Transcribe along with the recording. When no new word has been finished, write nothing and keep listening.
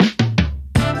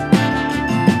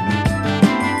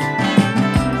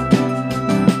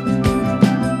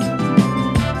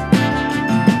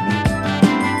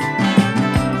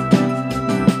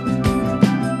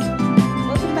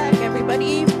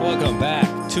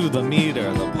to The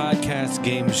Meter, the podcast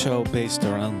game show based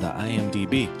around the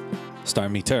IMDb Star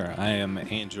Meter. I am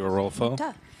Andrew Arolfo.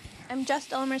 I'm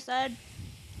Just Merced.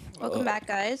 Welcome back,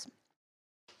 guys.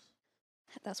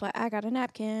 That's why I got a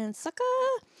napkin. Sucker!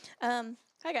 Hi,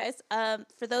 guys.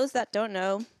 For those that don't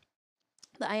know,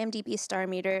 the IMDb Star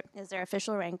Meter is their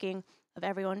official ranking of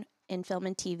everyone in film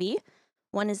and TV.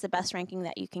 1 is the best ranking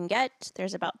that you can get.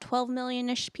 There's about 12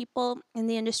 million-ish people in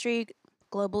the industry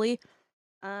globally.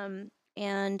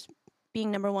 And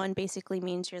being number 1 basically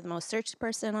means you're the most searched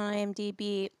person on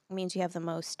IMDb. It means you have the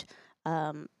most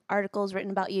articles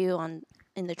written about you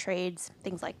in the trades,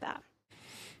 things like that.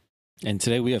 And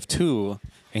today we have 2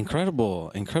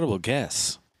 incredible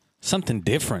guests. Something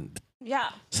different.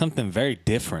 Yeah. Something very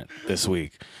different this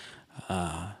week.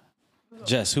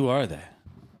 Jess, who are they?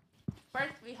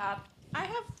 First, I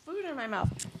have food in my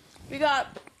mouth. We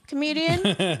got comedian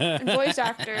and voice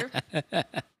actor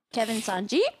Kevin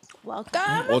Sanji.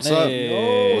 Welcome. What's up?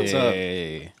 Hey. What's up?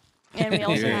 And we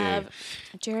also have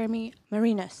Jeremy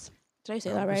Marinas. Did I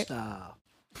say that right? Stop.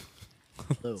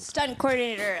 Stunt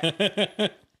coordinator.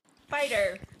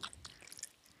 Fighter.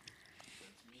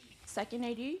 Second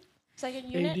AD?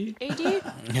 Second unit? AD?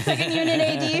 Second unit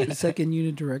AD? Second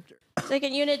unit director.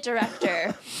 Second unit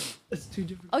director. That's 2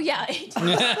 different. Oh, yeah.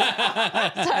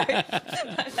 Sorry.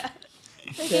 My bad.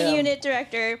 Second unit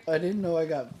director. I didn't know I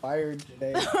got fired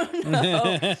today.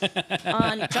 No.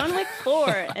 On John Wick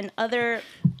 4 and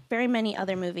very many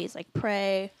other movies like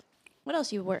Prey. What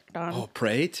else you worked on? Oh,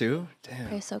 Prey too? Damn.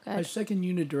 Prey's so My good. second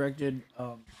unit directed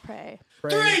Prey.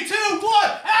 3, 2, 1,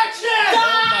 action!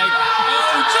 Oh my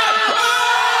God.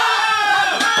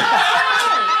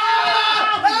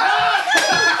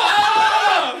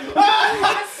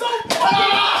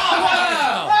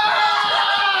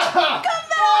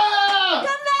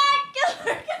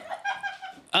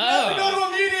 We go to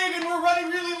a meeting and we're running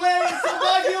really late, so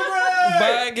bye, Gilbert!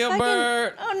 Bye,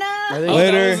 Gilbert. Oh, no.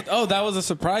 Later. That was a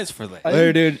surprise for them.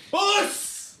 Later, dude.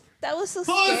 That was so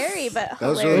scary, but That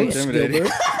was really hilarious.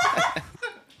 intimidating.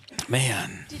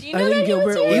 Man. Did you know I think that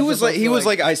Gilbert he was here? He was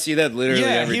like, I see that literally Yeah,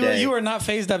 every day. you were not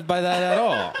phased by that at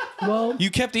all. Well, You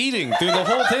kept eating through the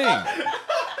whole thing.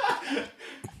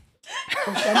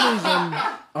 for some reason,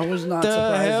 I was not The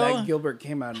surprised hell? that Gilbert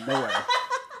came out of nowhere.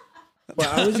 But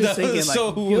I was just That was thinking, like,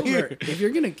 so Gilbert, weird. if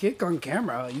you're gonna kick on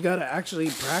camera, you gotta actually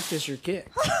practice your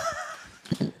kick.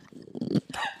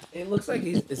 It looks like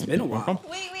it's been a while.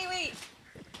 Wait.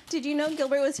 Did you know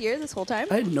Gilbert was here this whole time?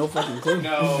 I had no fucking clue.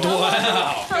 No.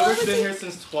 Wow. Gilbert's been here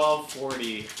since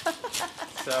 1240.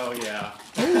 So, yeah.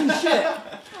 Holy shit!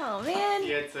 Oh, man.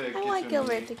 You had to I get want to a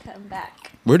Gilbert meeting. to come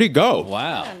back. Where'd he go? I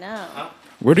Wow. don't know.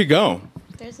 Where'd he go?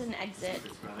 There's an exit.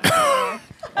 Oh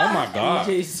my God.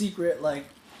 DJ's secret, like,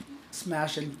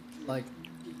 smashing, like,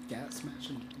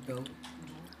 smashing go.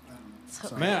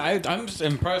 Man, I'm just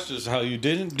impressed as how you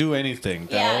didn't do anything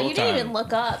the Yeah, whole you time. didn't even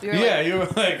look up. You were Yeah, like, you were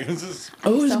like, this is...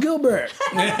 Oh, it's Gilbert.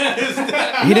 He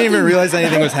didn't even realize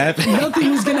anything was happening.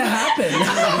 Nothing was gonna happen.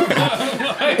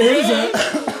 It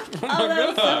that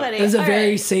was so funny. was a All very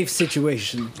right. safe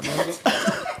situation.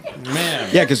 Man.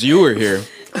 Yeah, because you were here.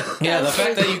 Yeah, the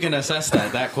fact that you can assess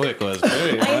that quick was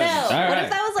very I know. All What right. if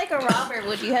that was like a robber?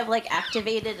 Would you have like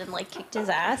activated and like kicked his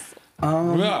ass?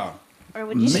 Yeah. Or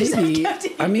would you just have Maybe. kept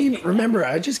it? I mean, remember,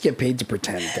 I just get paid to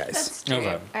pretend, guys. That's true.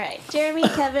 Okay. All right. Jeremy,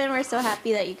 Kevin, we're so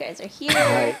happy that you guys are here.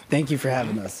 All right, thank you for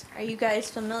having us. Are you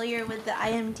guys familiar with the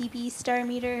IMDb Star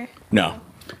Meter? No.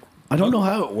 I don't know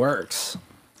how it works.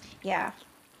 Yeah.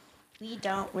 We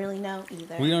don't really know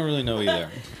either. We don't really know either.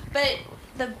 But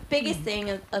the biggest thing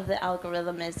of the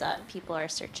algorithm is that people are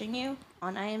searching you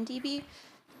on IMDb.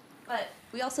 But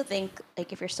we also think,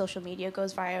 like, if your social media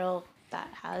goes viral, that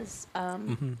has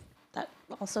that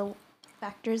also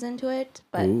factors into it.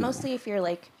 But mostly if you're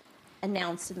like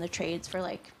announced in the trades for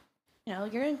like, you know,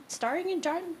 you're starring in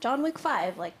John Wick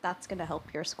 5, like that's gonna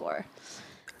help your score.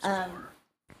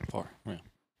 4. Yeah.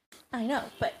 I know,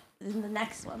 but in the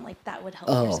next one, like that would help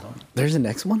your Oh, score. there's a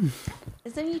next one?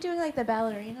 Isn't he doing like the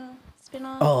ballerina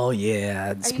spin-off? Oh, yeah,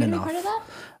 Are you gonna be part of that?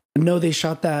 No, they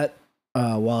shot that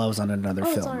while I was on another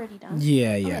film. It's already done.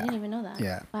 Yeah, Oh, I yeah. didn't even know that.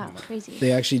 Yeah. Wow, crazy.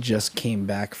 They actually just came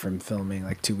back from filming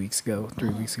like 2 weeks ago, 3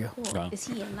 weeks ago. Cool. Wow. Is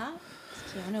he in that?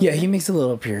 Is Keanu Yeah, in he it? makes a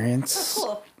little appearance.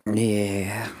 Oh, cool.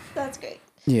 Yeah, That's great.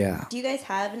 yeah. Do you guys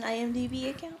have an IMDb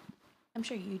account? I'm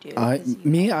sure you do. 'cause you-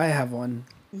 Me, I have one.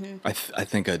 I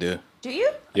think I do. Do you?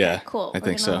 Yeah, Okay, cool. I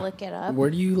think We're gonna so. look it up. Where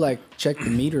do you like check the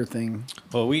meter thing?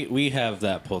 Well, we have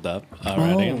that pulled up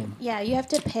already. Oh. Yeah, you have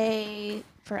to pay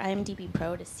for IMDb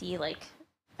Pro to see like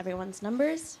everyone's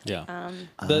numbers. Yeah.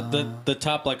 The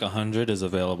top like 100 is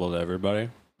available to everybody.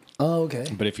 Oh, okay.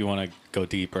 But if you want to go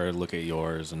deeper, look at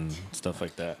yours and stuff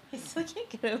like that. I still can't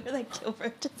get over that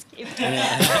Gilbert just gave me.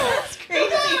 That's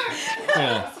crazy.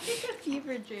 Yeah. It's like a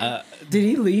fever dream. Did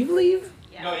he leave?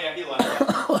 Yeah. No, yeah, he left.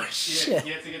 Oh, shit.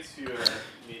 He had to get to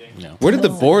a meeting. No. Where did the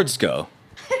boards go?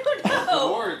 I don't know.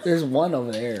 Boards. There's one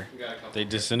over there. We got a couple. They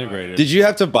disintegrated. Did you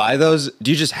have to buy those?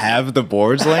 Do you just have the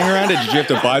boards laying around? Did you have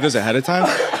to buy those ahead of time?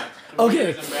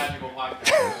 Okay. It's a magical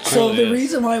podcast. So Truly the is.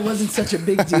 reason why it wasn't such a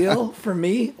big deal for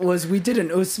me was we did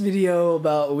an OS video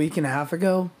about a week and a half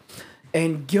ago,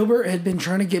 and Gilbert had been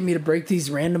trying to get me to break these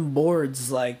random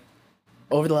boards like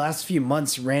over the last few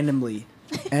months randomly,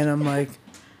 and I'm like,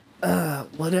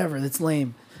 whatever, that's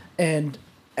lame. And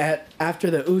after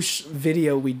the Oosh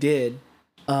video we did,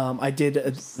 I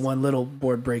did one little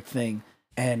board break thing,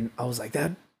 and I was like,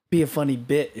 that'd be a funny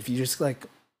bit if you just like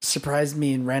surprised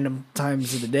me in random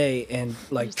times of the day and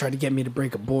like tried to get me to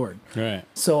break a board. Right.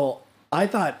 So I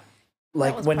thought,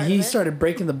 like, was when part he of it. started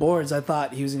breaking the boards, I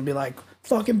thought he was gonna be like,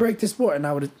 "Fucking break this board," and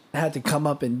I would have had to come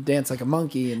up and dance like a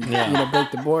monkey and break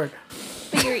the board.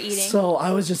 But you're eating. So I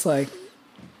was just like,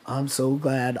 "I'm so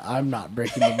glad I'm not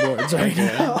breaking the boards right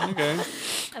now." Okay.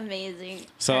 Amazing.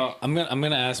 So I'm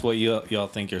gonna ask what y'all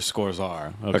think your scores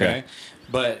are. Okay.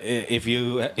 But if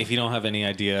you don't have any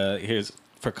idea, here's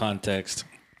for context.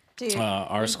 Dude,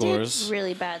 Our you scores. did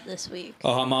really bad this week.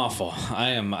 Oh, I'm awful.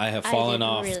 I have fallen did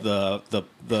off really- the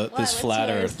this what's flat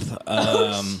yours?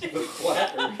 Earth.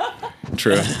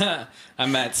 True.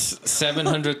 I'm at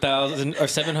 700,000 or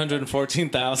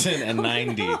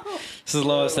 714,090. This is the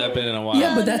lowest I've been in a while.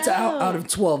 Yeah, but that's no. out of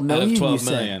 12 Out million. of 12 you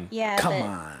said. million. Yeah. Come but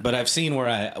on. But I've seen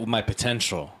where my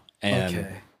potential, and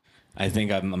Okay. I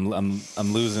think I'm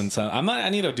losing some. I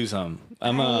need to do something.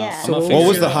 I'm Yeah. I'm So a what What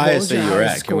was figure the it out. highest your that you were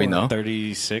highest at? Can we score? know?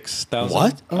 36,000.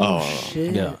 What? Oh,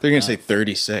 shit. Yeah. They're gonna say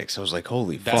 36. I was like,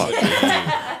 holy That's fuck.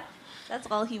 what- That's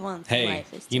all he wants in Hey,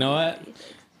 life is to you know be what?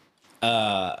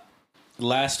 36.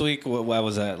 Last week, I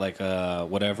was at like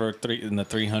whatever in the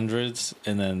 300s,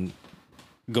 and then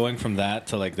going from that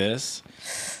to like this.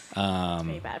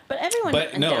 Pretty bad. But everyone.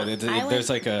 But went no, down. there's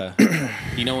like a,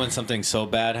 when something so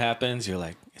bad happens, you're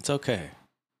like, it's okay.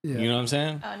 Yeah. You know what I'm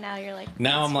saying? Oh, now you're like.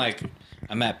 Now I'm like,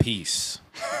 I'm at peace.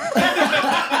 You know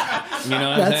what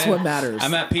I'm That's saying? what matters.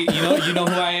 I'm at peace. You know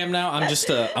who I am now?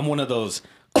 I'm one of those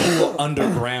cool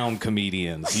underground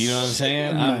comedians. You know what I'm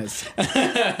saying? Nice.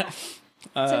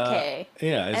 It's okay.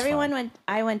 Yeah, it's Everyone fine.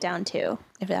 I went down too.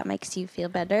 If that makes you feel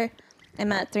better,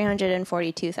 I'm at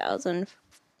 342,000.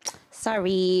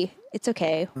 Sorry, it's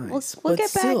okay. Nice. We'll But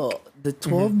get back. still, the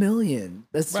 12 million.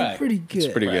 That's still Right. pretty good.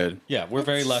 It's pretty Right. good. Yeah, we're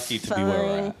very lucky to be where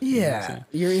we're at. Yeah.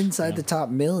 You're inside the top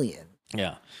million.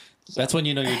 Yeah. That's when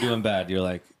you know you're doing bad. You're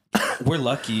like, we're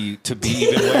lucky to be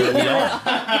even where we are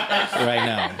right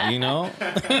now, you know?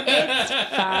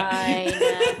 Fine.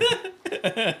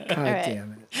 God right.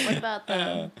 damn it. What about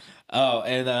them? Oh,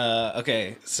 and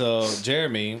okay, so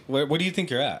Jeremy, where do you think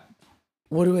you're at?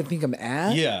 What do I think I'm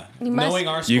at? Yeah, You must- knowing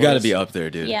our scores. You got to be up there,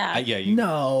 dude. Yeah. Yeah, you,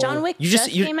 No. John Wick You just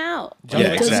just- you- came out. John Yeah,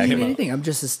 Wick It doesn't exactly. mean anything. I'm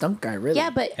just a stunt guy, really. Yeah,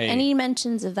 but Hey. any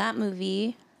mentions of that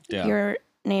movie, Yeah. your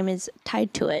name is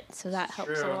tied to it, so that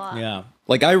helps a lot. Yeah.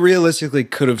 Like, I realistically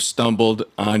could have stumbled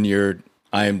on your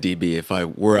IMDb if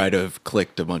I'd have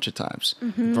clicked a bunch of times.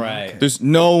 Right. There's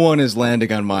no one is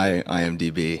landing on my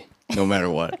IMDb, no matter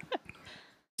what.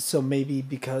 So maybe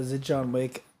because of John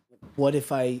Wick, what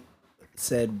if I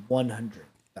said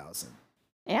 100,000?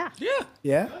 Yeah. Yeah.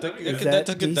 Yeah? Is that That's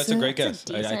a decent? great guess.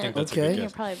 That's a I think that's a Okay. good You're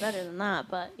guess. probably better than that,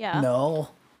 but yeah. No.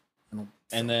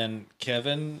 And then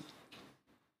Kevin,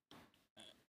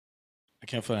 I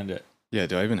can't find it. Yeah,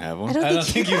 do I even have one? I don't I don't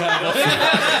think you have one.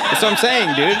 That's what I'm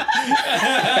saying,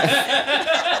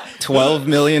 dude. 12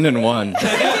 million and one.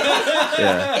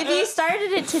 Yeah. If you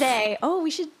started it today, we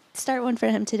should start one for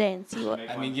him today and see what.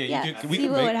 I mean, yeah, Yeah, you could, we see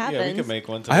could what make, we happens. could make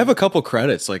one. I have a couple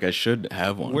credits. Like, I should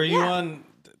have one. Were you Yeah. on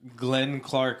Glenn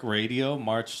Clark Radio,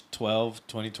 March 12,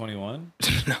 2021?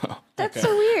 No. That's Okay.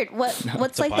 so weird. What's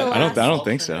like the pilot. last? I don't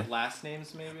think so. Alternate last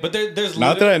names, maybe? But there's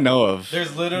Not that I know of.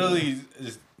 There's literally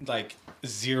like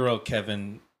zero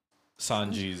Kevin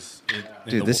Sanjis.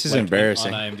 Dude, this is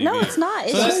embarrassing. On IMDb. No, it's not.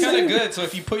 It's So that's just kind of good. So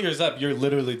if you put yours up, you're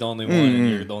literally the only one, and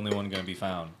you're the only one going to be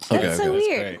found. That's Okay, so okay. That's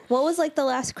weird. great. What was like the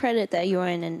last credit that you were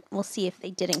in, and we'll see if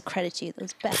they didn't credit you.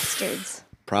 Those bastards.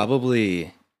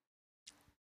 Probably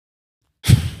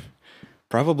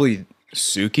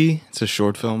Suki. It's a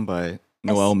short film by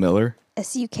Noel Miller.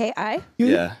 SUKI.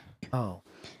 Yeah. Oh.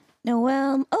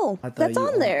 Noel. Oh, I thought that's you-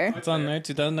 on there. It's on there,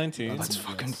 2019. Let's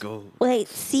fucking go. Wait,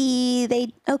 see,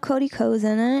 Cody Ko's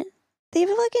in it. They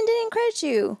fucking didn't credit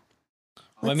you.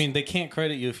 Well, I mean, they can't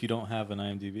credit you if you don't have an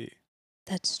IMDb.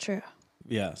 That's true.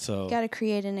 Yeah, so Got to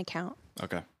create an account.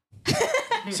 Okay.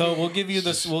 So we'll give you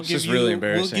this. We'll give just you. really We'll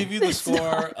embarrassing. give you the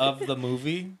score of the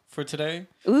movie for today,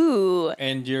 Ooh.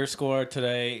 and your score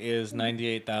today is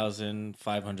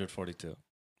 98,542.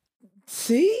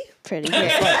 See? Pretty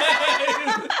good.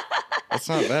 That's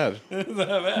not bad.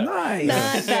 Nice.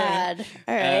 Not bad.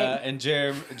 All right. And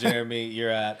Jeremy, you're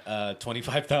at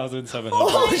 25,700.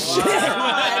 Oh, shit.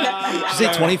 Did you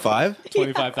say 25?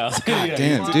 25,000. God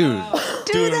damn, dude. Dude,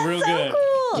 doing that's real so good. cool.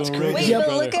 Doing real Wait, good, but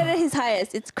brother. look at his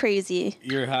highest. It's crazy.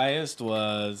 Your highest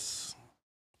was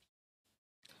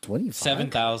 25.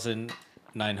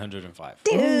 7,905.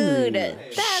 Dude,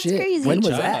 that's shit. crazy. When was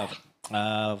Good that?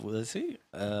 job. Let's see.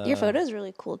 Your photo's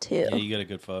really cool too. Yeah, you got a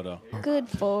good photo. Good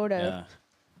photo. Yeah.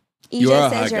 You You just are a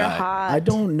says hot you're guy. hot. I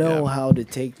don't know how to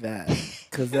take that.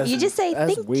 Cause that's, You just say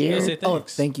that's thank you. weird. Just say Oh,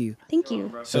 thanks. thank you. Thank you.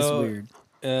 That's So, weird.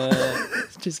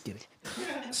 Just kidding.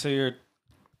 So you're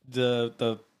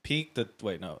the peak.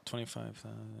 Wait, no,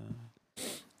 25,000.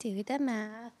 Do the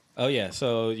math. Oh yeah.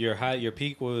 So your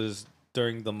peak was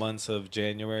during the months of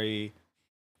January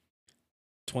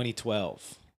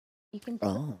 2012. You can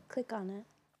Oh, click on it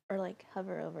or like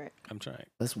hover over it. I'm trying.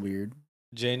 that's weird.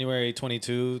 January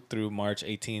 22 through March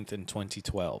 18th in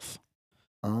 2012.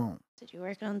 Oh, Did you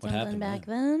work on What something happened back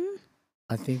then?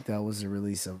 I think that was the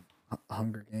release of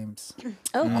Hunger Games.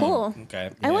 Oh, cool.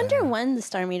 Okay. I wonder when the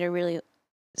star meter really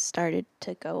started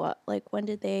to go up. Like, when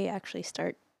did they actually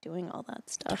start doing all that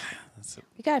stuff?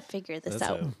 We gotta figure this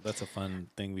out. That's a fun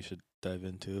thing we should dive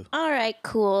into. All right,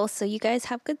 cool. So you guys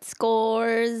have good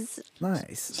scores.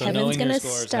 Nice. So Kevin's knowing your gonna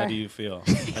scores, how start. do you feel?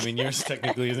 I mean, yours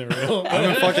technically isn't real.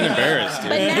 I'm fucking embarrassed, But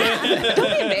dude. now,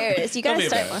 don't be embarrassed. You Don't gotta be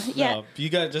start embarrassed. one. Yeah. No, you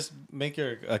got just make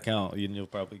your account and you'll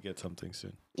probably get something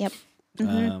soon. Yep.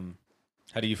 Mhm.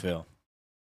 How do you feel?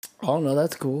 Oh no,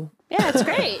 that's cool. Yeah, it's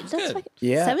great. That's good. like,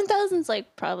 Yeah. 7,000's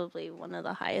like probably one of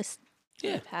the highest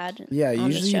Yeah. we've had. Yeah, on the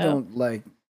usually you show. don't like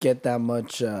get that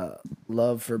much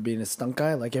love for being a stunt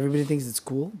guy. Like everybody thinks it's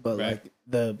cool, but Right.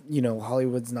 like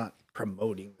Hollywood's not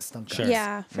promoting the stunt guys. Sure.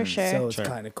 Yeah, for sure. So it's Sure.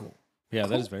 kind of cool. Yeah,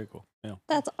 that is very cool. Yeah.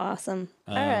 That's awesome.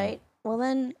 All Um, right. Well,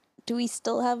 then, do we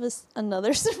still have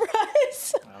another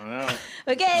surprise? I don't know.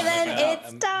 Okay, then God.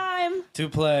 it's time To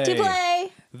play. to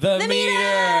play The, the meter. meter.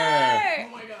 Oh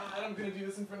my god, I'm gonna do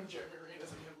this in front of Jeremy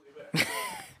Marinas. I can't believe it.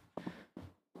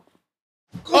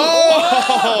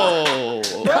 Oh!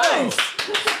 Nice.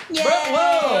 Yay!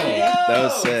 That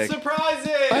was sick.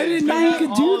 Surprising! I didn't know you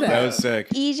could do That that. was sick.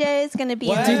 EJ is gonna be.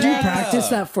 Wow. in Did you next- practice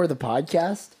that for the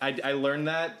podcast? I learned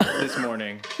that this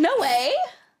morning. No way.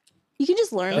 You can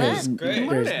just learn That was that. great.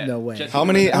 There's no way. Just- How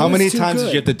many was too times did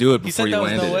good. you have to do it He said before you there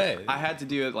was landed? no way. I had to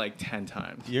do it like 10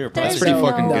 times. You're a There's pretty no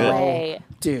fucking good. way.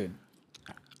 Dude,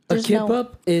 a There's kip no-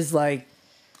 up is like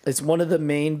it's one of the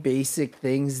main basic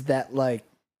things that like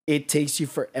it takes you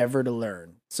forever to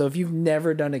learn. So if you've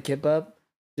never done a kip up,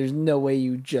 there's no way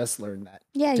you just learned that.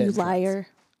 Yeah, you 10 tries. liar.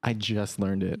 I just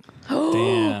learned it.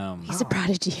 Damn. He's a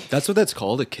prodigy. That's what that's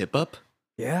called, a kip up?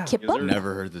 Yeah. Kip up?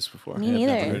 Never heard this before. Me I've never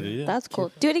neither. heard it either. That's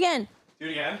cool. Do it again. Do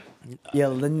it again. Yeah,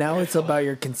 now it's about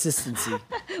your consistency.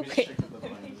 Wait.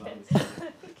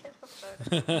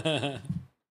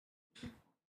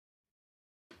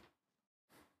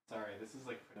 Sorry, this is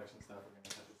like production stuff. We're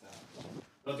gonna cut this out.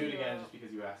 I'll do it again just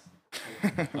because you asked.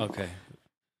 Okay.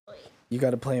 You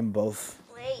got to play them both.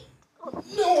 Wait.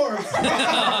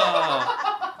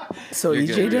 So You're EJ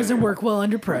good, you're doesn't good. work well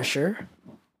under pressure.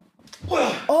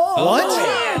 Oh, What? no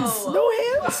hands! No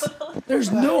hands!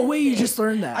 There's no way you just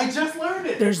learned that. I just learned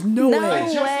it! There's no No. way.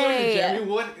 just learned way. it,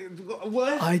 Jeremy.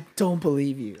 What? I don't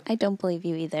believe you. I don't believe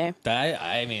you either.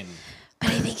 I mean,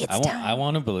 But I think it's time. I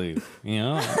want to believe. You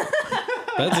know,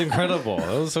 that's incredible.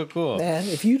 That was so cool. Man,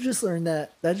 if you just learned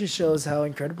that, that just shows how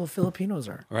incredible Filipinos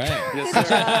are. Right. Okay,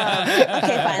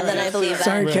 fine. Then I believe that.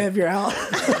 Sorry, Kev, you're out.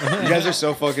 You guys are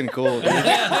so fucking cool, dude.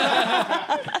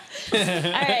 All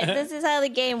right, this is how the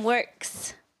game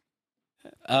works.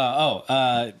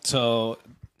 So.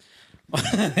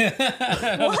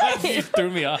 You threw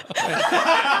me off.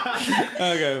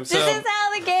 Okay, so This is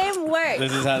how the game works.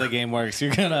 this is how the game works.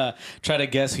 You're gonna try to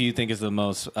guess who you think is the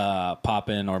most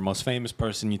poppin' or most famous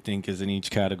person you think is in each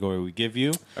category we give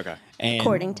you. Okay. And,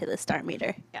 According to the star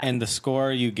meter. Yeah. and the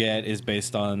score you get is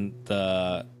based on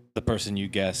the person you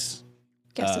guess,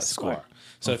 Guess the score.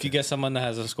 So if you guess someone that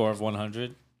has a score of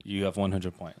 100, you have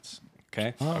 100 points.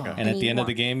 Okay. Okay. And at the you end of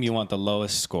the want- game, you want the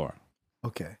lowest score.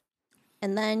 Okay.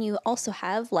 And then you also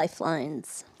have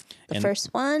lifelines. The And-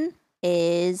 first one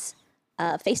is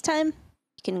FaceTime. You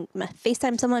can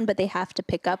FaceTime someone, but they have to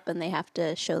pick up and they have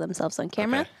to show themselves on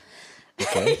camera.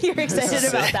 You're excited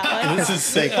about that one. This is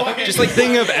sick. Just like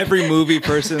thinking of every movie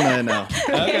person that I know.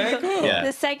 Okay, cool. Yeah.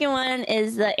 The second one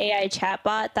is the AI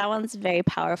chatbot. That one's very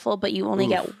powerful, but you only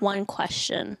get one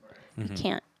question. You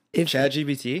can't.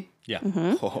 ChatGPT? Yeah.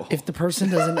 Oh. If the person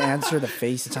doesn't answer the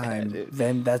FaceTime,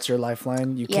 then that's your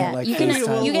lifeline. You can't like you can.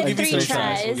 FaceTime. You get We'll give you 3 3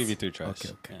 tries. We'll give you 3 tries.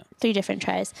 Okay. Yeah. 3 different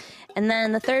tries, and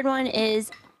then the third one is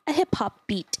a hip hop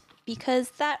beat because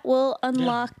that will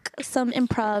unlock some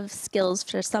improv skills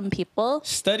for some people.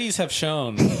 Studies have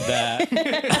shown that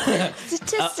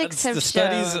Statistics have the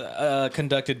studies shown.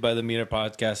 conducted by the Meter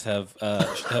Podcast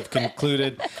have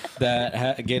concluded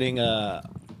that getting a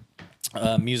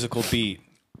musical beat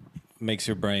makes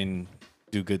your brain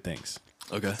do good things.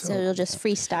 Okay. So you'll just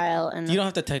freestyle and You don't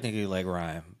have to technically like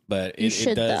rhyme, but You it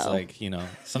should, does though. like,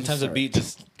 sometimes a beat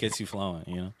just gets you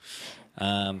flowing,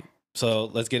 So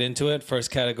let's get into it.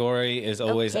 First category is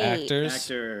always Okay. actors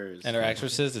and or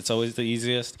actresses. It's always the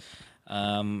easiest.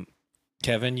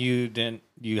 Kevin,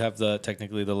 you have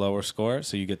technically the lower score,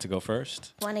 so you get to go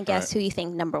first. want to guess who you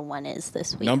think number 1 is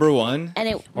this week. Number 1. And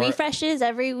it refreshes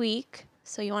every week.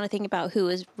 So you want to think about who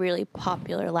was really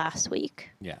popular last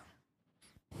week. Yeah.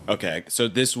 Okay, so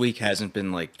this week hasn't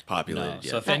been like populated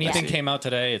yet. So if Not anything yet. came out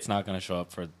today, it's not going to show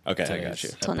up for Okay, I today's got you.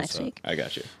 Till next episode. week. I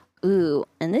got you. Ooh,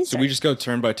 and this. So we just go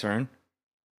turn by turn?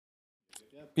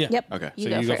 Yeah. Yep. Okay. You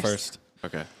So you go go first.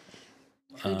 first. Okay.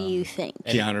 Who do you think?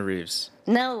 Keanu Reeves.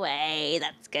 No way.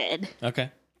 That's good.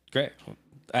 Okay. Great.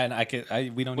 And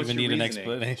we don't What's even your need an reasoning?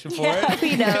 explanation for Yeah, it.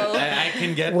 we know. I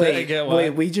can get Wait, get why.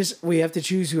 wait. We have to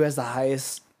choose who has the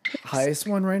highest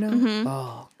one right now. Mm-hmm.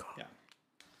 Oh God.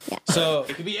 So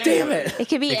It could be Damn it! It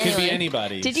could be it anyone. could be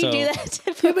anybody. Did you So- do that?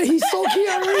 Yeah, but he stole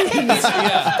Keanu Reeves.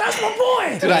 Yeah. That's my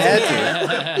boy. Dude, I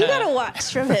had to. You gotta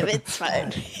watch from him. It's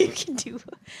fun. You can do.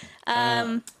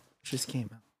 Just came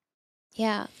out.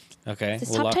 Yeah. Okay. This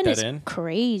We'll top lock 10 that is in.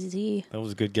 crazy. That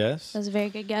was a good guess. That was a very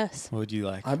good guess. What would you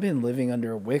like? I've been living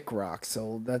under a wick rock,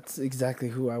 so that's exactly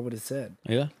who I would have said.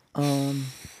 Yeah.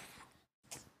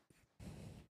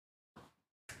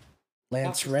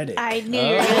 Lance Reddick. I knew you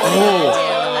were gonna say that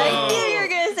too. I knew you were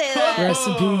gonna say that. Rest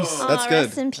in peace. That's Aw, good.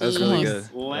 rest in That's really peace. good.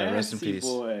 Yeah, rest in peace.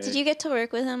 Did you get to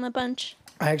work with him a bunch?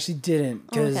 I actually didn't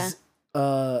because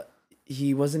Okay.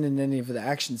 he wasn't in any of the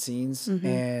action scenes,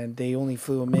 and they only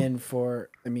flew him in for.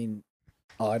 I mean,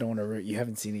 I don't want to. You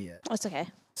haven't seen it yet, It's okay.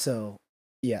 so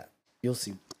yeah, you'll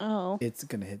see. Oh, It's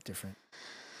gonna hit different.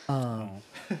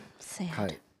 sad. Hi.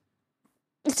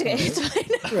 It's okay. It's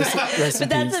fine. Rest in But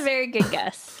that's a peace. very good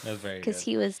guess That's very good. because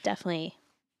he was definitely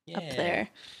up there.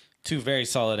 2 very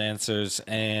solid answers,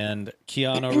 and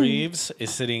Keanu Reeves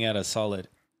is sitting at a solid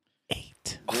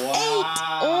 8.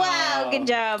 Wow, good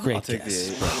job. Great Take the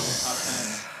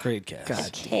guess. 8. Great guess. God.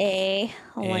 Okay,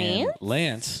 And Lance.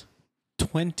 Lance,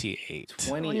 28.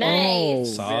 20.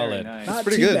 Nice. Solid. Nice. Not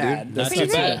pretty too good, bad. dude. That's Not not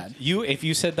too too bad. bad. If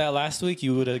you said that last week,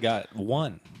 you would have got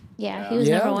 1. Yeah, he was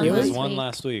Yeah, number 1 really? It was last 1 week.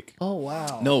 last week. Oh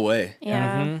wow. No way.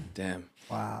 Yeah. Mhm. Damn.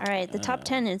 Wow. All right, the top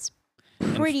 10 is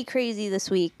pretty crazy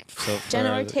this week. So Jenna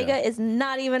for- Ortega yeah. is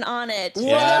not even on it.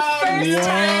 Yeah. For the first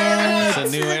time. It's a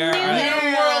This new is era.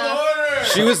 era.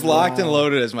 She was locked and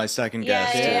loaded as my second Yeah,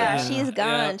 guess. yeah, too. yeah. She's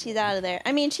gone. Yeah. She's out of there.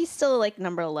 I mean, she's still like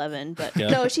number 11, but Yeah.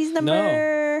 no, she's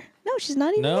number. No, she's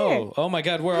not even there. No. Oh my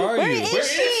God, where are Where you? is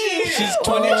she? She's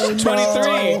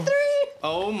 23.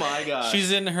 Oh my god.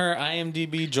 She's in her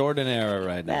IMDb Jordan era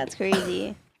right now. That's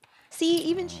crazy. See,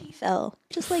 even she fell,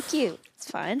 just like you. It's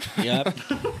fine. Yep.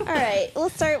 All right, we'll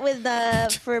start with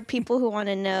for people who want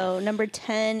to know. Number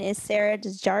 10 is Sarah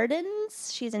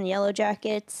Desjardins. She's in Yellow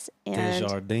Jackets and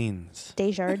Desjardins.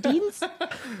 Desjardins.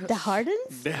 Desjardins. The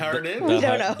Harden? We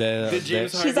don't know. The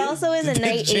James She's also in The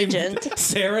Night Agent.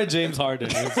 Sarah James Harden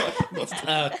is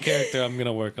a character I'm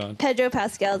gonna work on. Pedro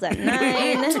Pascal's at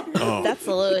 9. That's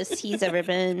the lowest he's ever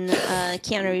been.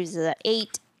 Keanu Reeves is at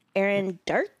 8. Aaron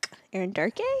Darke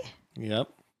Yep.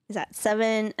 is at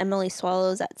 7. Emily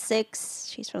Swallows at 6.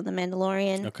 She's from The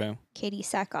Mandalorian. Okay. Katie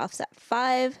Sackhoff's at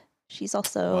 5. She's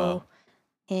also Wow.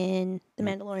 in The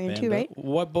Mandalorian too, right?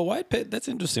 What? But why? That's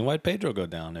interesting. Why'd Pedro go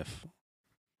down? If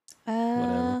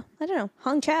Whatever. I don't know.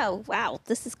 Hong Chow. Wow,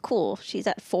 this is cool. She's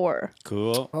at 4.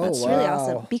 cool. Oh, That's wow. really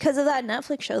awesome. Because of that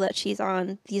Netflix show that she's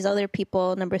on, these other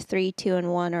people, number 3, 2,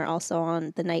 and 1, are also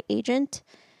on The Night Agent.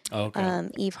 Okay.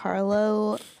 Eve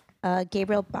Harlow,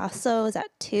 Gabriel Basso is at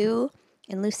 2,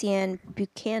 and Lucianne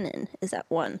Buchanan is at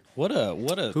 1. What a.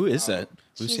 Who is that?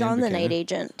 She's Lucianne on The Buchanan? Night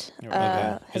Agent. Okay.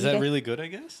 Have Is you that guys- really good? I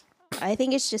guess. I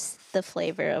think it's just the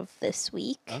flavor of this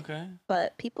week, Okay.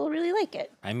 but people really like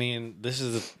it. I mean, this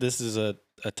is a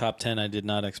a top 10 I did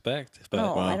not expect. But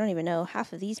Oh, I don't even know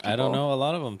half of these people. I don't know a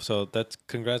lot of them. So that's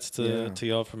congrats to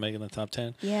y'all for making the top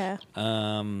 10. Yeah.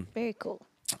 Very cool.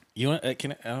 You want? I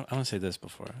want to say this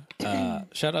before.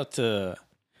 Shout out to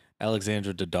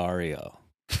Alexandra Daddario.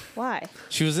 Why?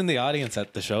 She was in the audience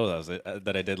at the show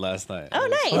that I did last night. Oh,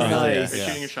 nice. Nice. You're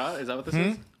shooting a shot? Is that what this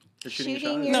is? You're shooting a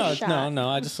Shooting shot? your shot. No.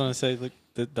 I just want to say like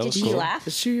that Did was she cool. laugh?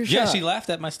 Just shoot your Yeah, shot. she laughed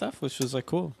at my stuff, which was like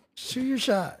cool. Shoot your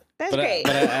shot. That's But great.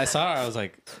 I saw her. I was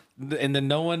like, and then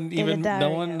none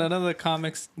of the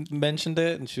comics mentioned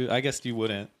it, and I guess you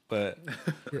wouldn't, but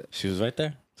she was right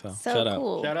there. So, so shout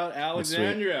cool. Shout out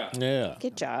Alexandria. out. Yeah.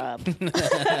 Good job.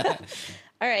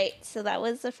 All right, so that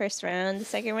was the first round. The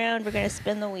second round, we're gonna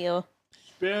spin the wheel.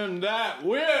 Spin that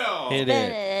wheel. Hit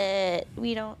Spin it. it.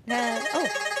 We don't have. Oh,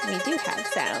 we do have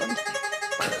sound.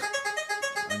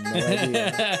 No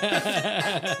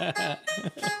idea.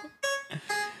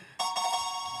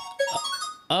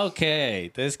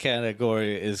 Okay, this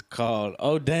category is called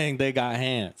 "Oh dang, they got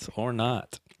hands" or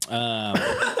not.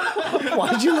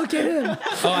 Why'd you look at him?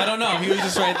 Oh, I don't know. He was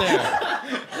just right there.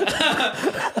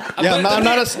 Yeah, I'm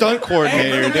not a stunt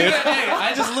coordinator, dude. Hey,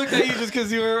 I just looked at you just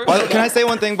because you were. Can I say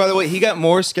one thing, by the way? He got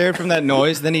more scared from that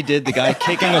noise than he did the guy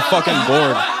kicking a fucking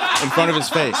board in front of his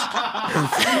face.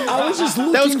 I was just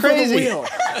looking was crazy. for the wheel.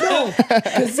 No,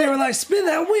 because they were like, spin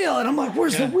that wheel. And I'm like,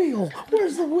 where's the wheel?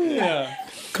 Where's the wheel? Yeah.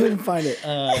 Couldn't find it.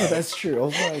 Oh, that's true. I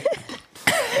was like,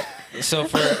 So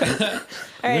for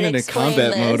All right, in a explain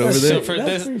combat this. mode over so there. for that's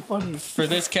this pretty funny. for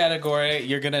this category,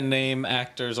 you're gonna name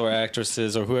actors or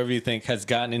actresses or whoever you think has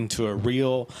gotten into a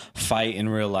real fight in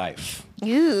real life.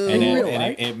 Ooh. And In it, real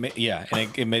and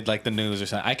life? it made like the news or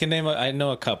something. I can name. I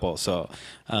know a couple. So,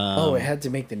 Oh, it had to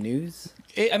make the news?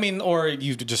 I mean, or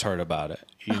you just heard about it.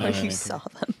 You know Oh, what I you mean? saw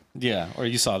them. Yeah, or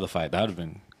you saw the fight. That would have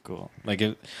been cool.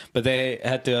 But they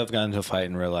had to have gotten into a fight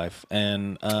in real life,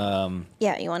 and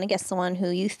Yeah, you want to guess the one who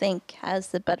you think has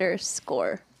the better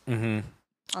score. On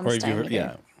or this if you time heard,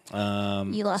 meter. yeah.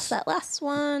 You lost that last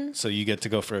one. So you get to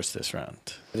go first this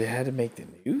round. But it had to make the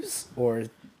news? Or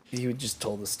you just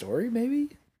told the story, maybe?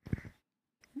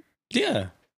 Yeah,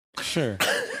 sure.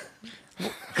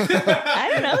 I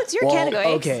don't know. It's your Well, category.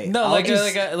 okay. No, I'll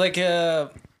just-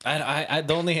 I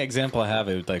the only example I have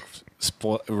it would like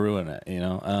ruin it, you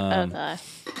know. Okay.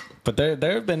 But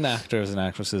there have been actors and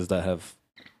actresses that have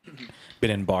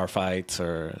been in bar fights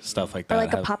or stuff like that. Or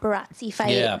like a have- paparazzi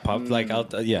fight. Yeah,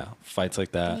 fights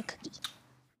like Give me that. a cookie.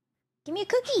 Give me a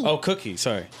cookie. Oh, cookie.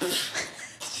 Sorry.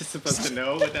 Just supposed to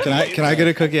know what that Can I get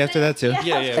a cookie after that too?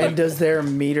 Yeah. And does their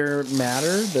meter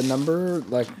matter? The number?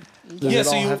 Like, does Yeah, it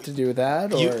so all you- have to do with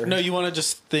that? Or? You want to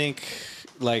just think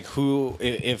like who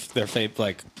if they're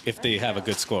like if they have a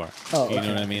good score. Oh, You know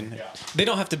okay. what I mean? They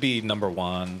don't have to be number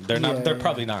one. They're not. Yeah, they're yeah.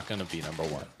 probably not going to be number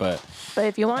one. But But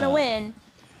if you want to win,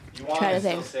 You want Try to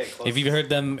still think. stay close.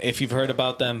 if you've heard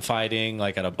about them fighting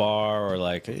like at a bar or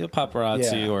like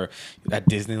paparazzi Yeah. or at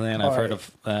Disneyland, I've heard Alright.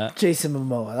 of that. Jason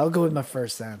Momoa. I'll go with my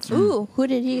first answer. ooh, who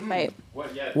did he fight?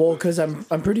 What? Yeah. Well, because I'm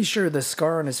pretty sure the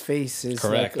scar on his face is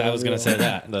Correct. Like I was going gonna say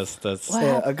that. That's What?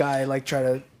 Yeah, a guy like tried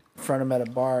to front him at a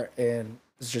bar and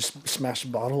just smashed a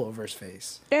bottle over his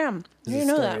face. Damn, This I is didn't a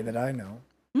know story that. that I know.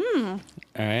 all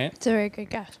right. It's a very good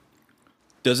guess.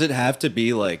 Does it have to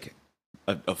be like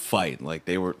a fight? Like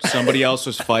somebody else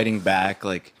was fighting back?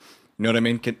 Like, you know what I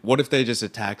mean? What if they just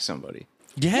attack somebody?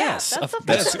 Yes. that's the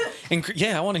that's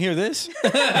yeah. I want to hear this.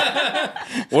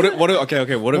 What if What do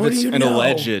it's you an know?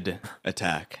 alleged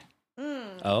attack?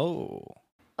 Oh,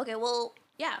 Okay, well,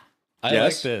 yeah, I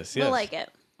Yes. like this. we'll Yes. like it.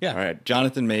 Yeah. All right,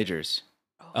 Jonathan Majors.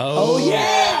 Oh,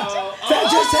 yeah! That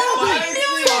just happened!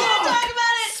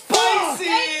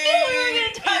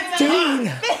 Dude,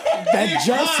 that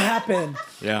just happened.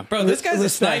 Yeah. Bro, this guy's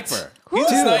Respect. a sniper. He's a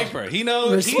Dude. sniper. He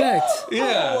knows. Respect.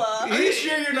 Yeah. Are you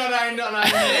sure you're not?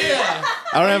 Yeah.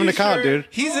 I don't have an account, dude.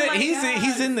 He's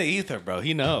in the ether, bro.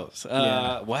 He knows.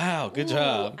 Wow. Good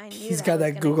job. He's got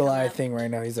that Google Eye thing right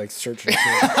now. He's like searching.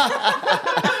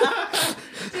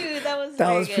 Dude, that was That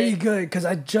very was pretty good because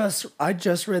I just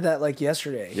read that like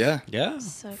yesterday. Yeah. Yeah.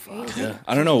 So crazy.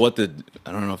 I don't know if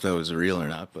that was real or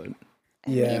not, but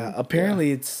Yeah,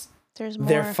 apparently it's There's more.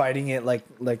 they're fighting it like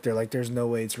they're like there's no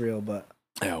way it's real, but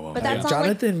yeah. Well, But that's not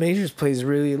Jonathan Majors plays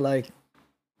really like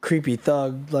creepy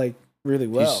thug like really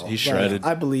well. he's Like, shredded.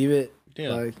 I believe it.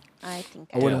 Yeah. Like I think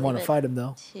I wouldn't want to believe it fight him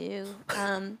though. too.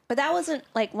 But that wasn't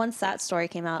like once that story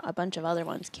came out, a bunch of other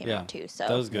ones came Yeah. out too. So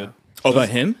That was good. oh, about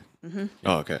him? Mm-hmm.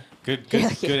 Oh, okay. Good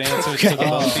answers to the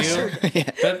both of you.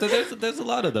 There's a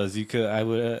lot of those. I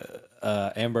would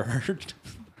Amber Heard.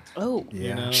 oh Yeah.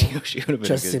 You know? She would have been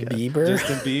Justin a good guy. Bieber.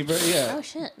 Justin Bieber. Yeah. oh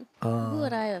shit, who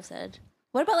would I have said?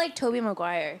 What about like Tobey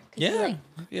Maguire? 'Cause he's, Yeah, like,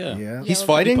 yeah. He's Yellow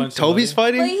fighting. punch Toby's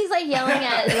somebody. well, fighting. he's like yelling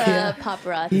at the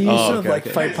paparazzi. He used Oh, to okay, like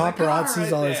okay. fight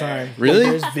paparazzis all the time. Really?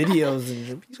 There's videos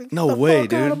and he's like, No "Get the way,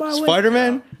 fuck out of dude. my way."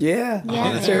 Spider-Man. Yeah.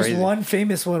 Yeah, that's There's crazy. one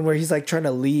famous one where he's like trying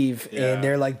to leave Yeah. and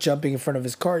they're like jumping in front of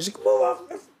his car. He's like,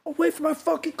 move away from my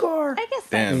fucking car. I guess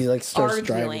Damn. And he that's like starts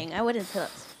arguing. driving. I wouldn't say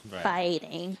that's Right.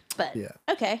 fighting, but Yeah.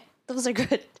 okay, those are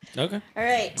good. Okay. All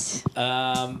right,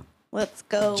 let's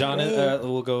go. John, with-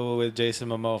 we'll go with Jason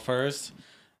Momoa first.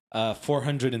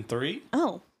 403.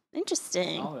 oh,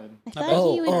 interesting. Solid. I thought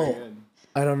Oh, he would. oh. Good.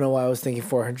 I don't know why I was thinking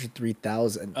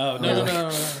 403,000. Oh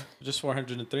no, just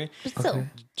 403. But still.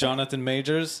 Jonathan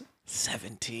Majors,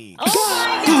 17. Oh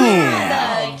my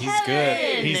god! He's good.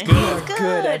 Kevin! He's good.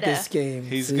 Good at this game.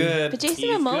 He's See? good. But Jason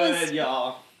He's Momoa's. good,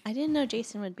 y'all. I didn't know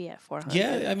Jason would be at 400.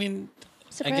 Yeah, I mean, I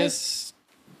Surprised. guess.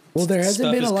 Well, there hasn't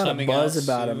Stuff been a is lot of coming buzz out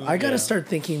about him. soon, I gotta yeah. start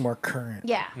thinking more current.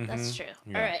 Yeah, that's true.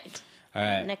 Yeah. All right. All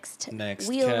right. Next Next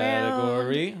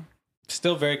category.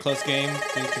 Still very close game.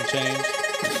 Things can change.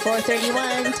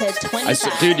 431 to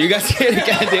 25. Dude, you guys say it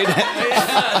again, dude.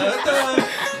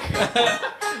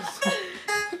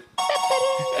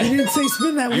 You didn't say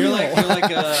spin that You're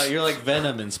wheel. you're like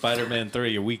Venom in Spider-Man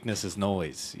 3. Your weakness is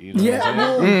noise. You know Yeah, what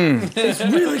I'm saying? well, it's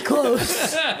really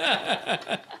close. All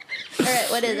right,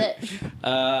 what is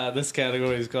it? This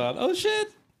category is called "Oh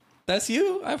shit, that's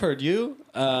you." I've heard you.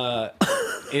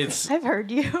 It's I've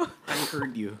heard you. I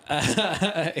heard you.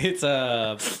 it's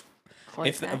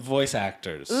Voice act. voice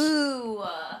actors. Ooh.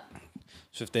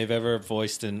 So if they've ever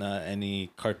voiced in any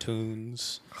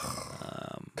cartoons.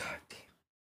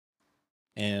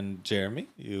 And Jeremy,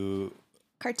 you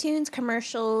Cartoons,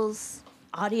 commercials,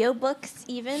 audiobooks,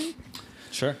 even.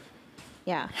 sure?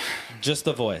 Yeah, Just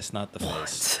the voice, not the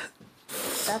face.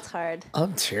 that's hard.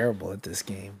 I'm terrible at this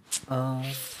game.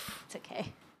 It's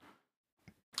okay.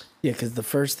 Yeah, because the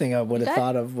first thing I would have got-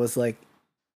 thought of was like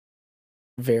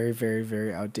very, very,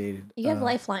 very outdated. You have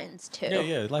lifelines too.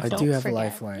 Yeah, I like Don't do have forget. a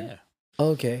lifeline. Yeah,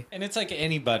 Okay. and it's like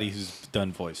anybody who's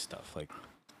done voice stuff. Like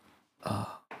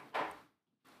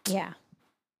Yeah.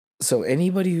 So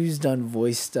anybody who's done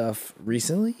voice stuff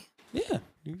recently? yeah,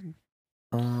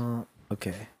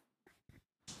 Okay.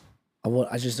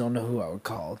 I just don't know who I would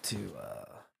call to.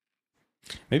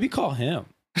 maybe call him.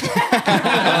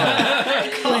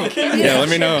 Yeah, let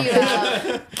me know.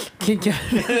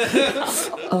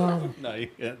 No, you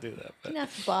can't do that. But.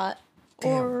 Enough bot.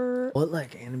 Damn. Or What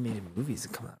like animated movies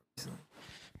have come out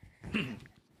recently?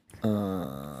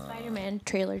 Spider-Man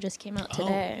trailer just came out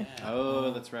today.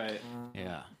 Oh, that's right.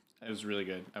 Yeah, It was really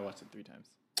good. I watched it 3 times.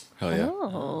 Hell yeah.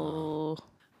 Oh.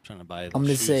 trying to buy. The I'm gonna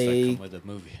shoes say- that come with the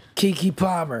movie. Kiki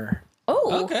Palmer.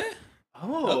 Oh. Okay,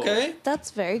 Oh. okay.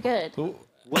 That's very good. Who-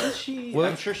 What is she? What?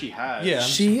 I'm sure she has.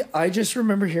 Yeah, I just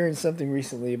remember hearing something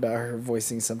recently about her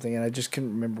voicing something, and I just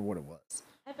couldn't remember what it was.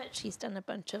 I bet she's done a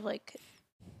bunch of like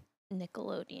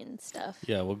Nickelodeon stuff.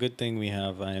 yeah. Well, good thing we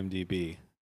have IMDb.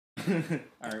 All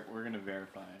right, we're gonna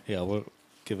verify. Yeah, we'll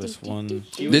give us one.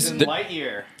 She was This- in the-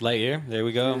 Lightyear. Lightyear. There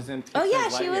we She go. was in Oh yeah,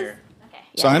 Pixar's she was. Lightyear. Okay.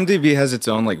 So Yeah. IMDb has its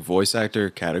own like voice actor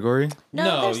category. No,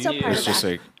 No, they're still yeah, part It's of just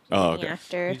that. like, oh, Being okay.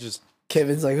 actor. You just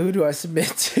Kevin's like, who do I submit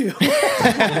to? No,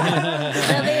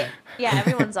 yeah,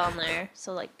 everyone's on there.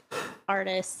 So like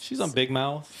artists. she's on Big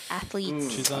Mouth.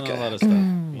 athletes. She's on a lot of stuff. You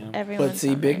know? Everyone's But see,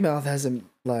 on Big there. Mouth hasn't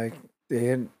like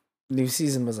new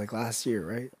season was like last year,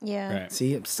 right? Yeah. Right.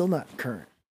 See, I'm still not current.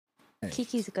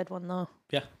 Kiki's a good one though.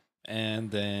 Yeah.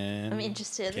 And then I'm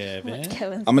interested. Kevin. What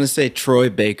Kevin's I'm gonna say Troy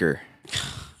Baker.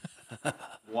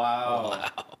 Wow.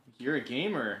 You're a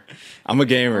gamer. I'm a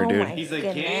gamer, Oh dude. my He's a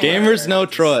goodness. gamer. Gamers know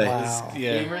Troy. Wow.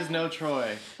 Yeah. Gamers no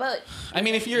Troy. But I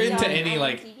mean, if you're into on any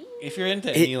like, IMDb? if you're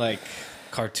into any like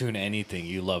cartoon anything,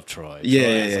 you love Troy. Yeah, Troy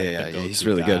yeah, is, yeah, the yeah, go-to he's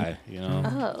really good. guy, you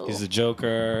know, Oh. he's the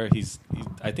Joker.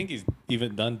 I think he's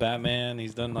even done Batman.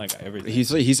 He's done like everything.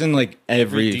 He's in like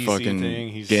every Every DC fucking thing,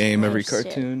 he's- game, Oh, every shit.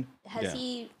 cartoon. has Yeah.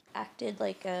 he acted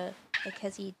like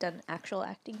has he done actual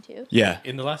acting too? Yeah.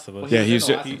 in The Last of Us. Well, Yeah, was he's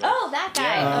in The ju- Last of Us. Oh, that guy.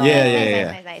 Yeah. Oh, Yeah, nice, yeah, nice,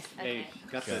 yeah. nice, nice. Hey, Okay.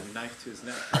 got the knife to his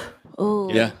neck.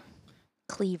 Oh, Yeah.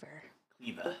 Cleaver.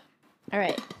 Cleaver. All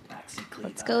right, Maxi Cleaver.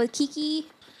 let's go with Kiki.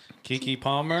 Kiki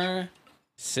Palmer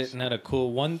sitting at a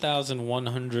cool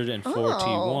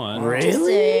 1,141. Oh,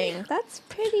 Really? interesting. That's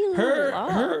pretty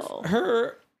low.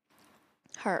 Her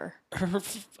Her.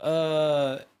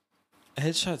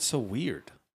 headshot's so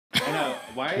weird. I know.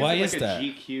 Why Why is is it like that? a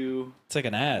GQ It's like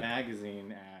an ad.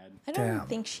 magazine ad? I don't Damn.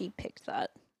 think she picked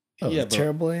that. Oh, Yeah, a but-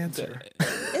 terrible answer.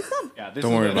 It's not. Yeah, this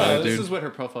Don't is worry what, about it, This dude. is what her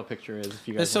profile picture is. If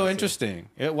you guys That's so wanna see. interesting.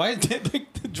 Yeah, why did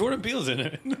like Jordan Peele's in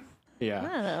it? I Yeah.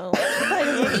 don't know. She probably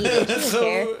doesn't eat it. She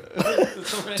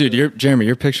doesn't care. Dude, Jeremy,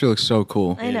 your picture looks so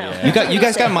cool. I know. You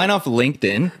guys got mine off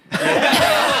LinkedIn? I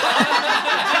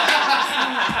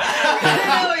don't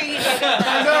know where you took it.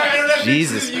 Sorry, I don't have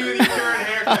Jesus. pictures of you with your current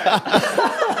haircut.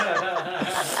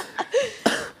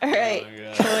 All right.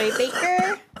 Troy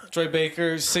Baker. Troy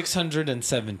Baker,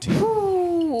 617.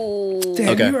 Ooh. Damn,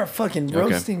 Okay. you are fucking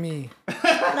roasting me.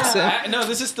 No,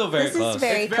 this is still very This close. is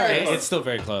very It's very close. It's still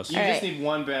very close. You All just right. need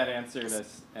one bad answer to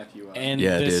F you up. And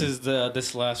Yeah, this dude. is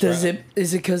this last Does round.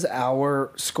 is it because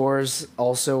our scores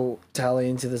also tally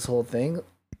into this whole thing?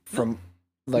 From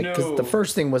like, because the No.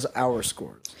 first thing was our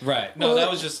scores. Right. No, Well, that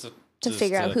was just To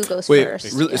figure out who goes Wait,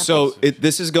 first. really, Yeah. so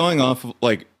this is going off of,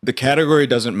 like, the category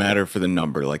doesn't matter for the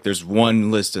number. Like, there's one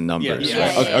list of numbers. yeah,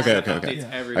 right? yeah, Okay, yeah. okay, okay.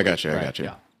 Updates every I got you. I week. got you.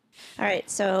 Yeah. All right.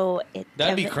 So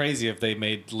That'd be Kevin- crazy if they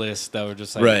made lists that were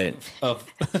just like Right. of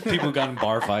people who got in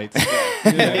bar fights. Who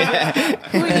are you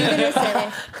gonna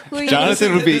say? Who are you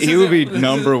Jonathan would be This he would be isn't- this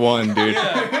number one, dude.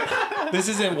 This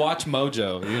isn't Watch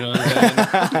Mojo, you know what I'm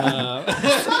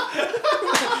saying?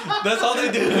 That's all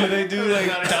they do. They do like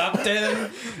top 10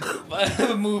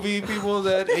 movie people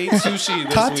that ate sushi.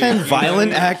 This Top week, 10 you know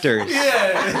violent what I mean? actors.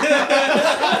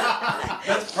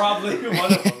 That's probably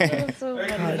one of them. That's so funny.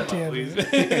 God damn Please.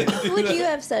 Who would you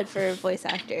have said for voice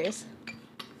actors?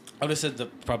 I would have said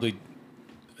probably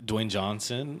Dwayne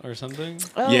Johnson or something.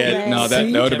 Oh, Yeah, nice. no, that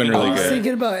See? would have been I really was good.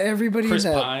 thinking about everybody Chris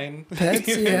that Pine. pets.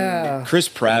 Yeah. Chris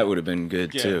Pratt would have been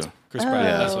good Yeah. too. Chris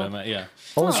Pratt. Oh. That's what I meant. Yeah.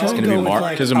 I was trying gonna to be go with Mar-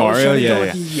 like, 'cause of I was Mario? trying to go Yeah,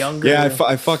 with yeah. Younger. Yeah,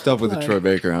 I fucked up with the Troy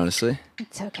Baker, honestly.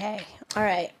 It's okay. All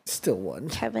right. Still won.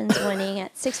 Kevin's winning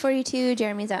at 642.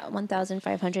 Jeremy's at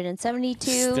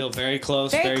 1,572. Still very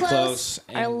close. very close.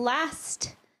 Our And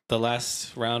last. the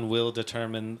last round will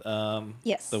determine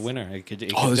Yes. the winner. It could Oh,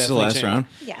 definitely this is the last change. round?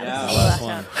 Yeah, Yeah, this is the last last one.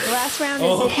 round. The last round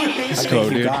Oh, is. Let's I go,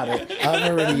 think you dude. got it.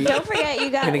 I'm already Don't forget, you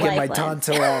got gonna get my lifeline.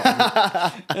 tonsil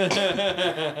out.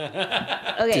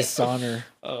 Okay, Dishonor.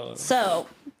 so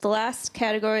the last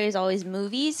category is always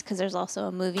movies because there's also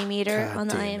a movie meter God on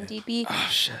the damn it. IMDb. Oh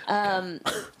shit. I'm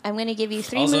gonna give you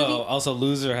three Also, movies. also,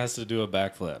 loser has to do a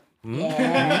backflip.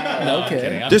 Yeah. No, I'm Okay.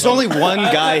 kidding. I'm There's totally- only one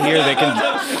guy here that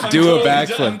can do a I'm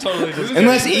backflip. totally just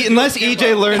Unless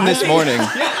EJ learned this morning.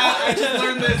 I just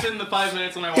learned this in the 5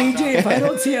 minutes when I walked AJ, out. if I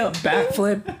don't see a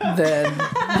backflip, then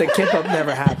the kip up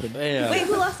never happened. Yeah. Wait,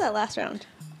 who lost that last round?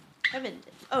 Kevin did.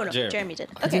 Oh no, Jeremy. Jeremy did.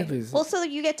 Okay. did lose. Well, so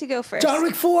you get to go first. John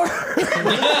Wick 4.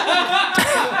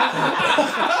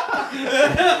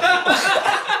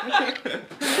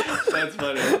 That's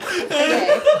funny.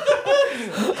 Okay.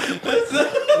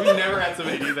 We've never had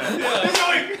somebody do that.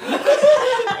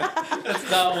 That's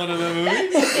not one of the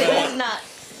movies. It is not.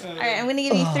 All right, I'm gonna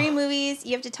give you three movies.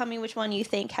 You have to tell me which one you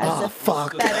think has Oh, the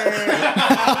fuck.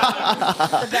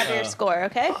 better score.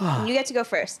 Okay, and you get to go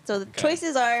first. So the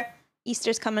choices are: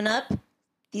 Easter's coming up.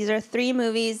 These are three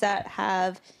movies that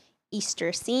have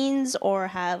Easter scenes or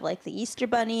have like the Easter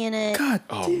bunny in it, God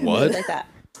Oh, damn. what? things like that.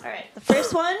 All right, the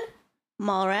first one,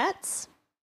 Mallrats.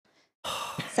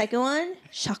 Second one,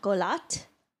 Chocolat.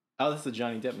 Oh, this is a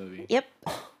Johnny Depp movie. Yep.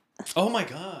 Oh my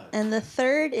god. And the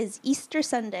third is Easter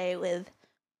Sunday with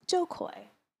Joe Coy.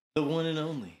 The one and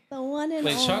only. The one and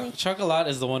Wait, only. Chocolat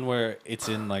is the one where it's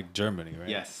in like Germany, right?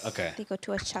 Yes. Okay. They go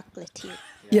to a chocolatier.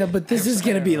 Yeah, but this is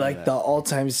gonna be like that. the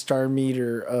all-time star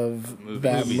meter of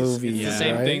that Movies. movie. It's the Yeah.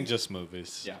 same right? thing, just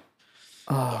movies. Yeah.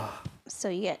 Ah, So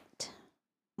you get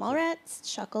Mallrats,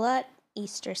 Chocolat,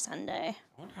 Easter Sunday.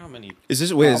 I wonder how many. Is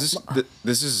this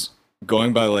this is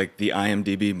going by like the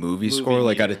IMDb movie score,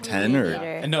 like out of 10 or?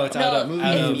 Meter. No, it's No, out of. movie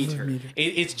Out of meter.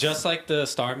 it's just like the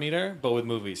star meter, but with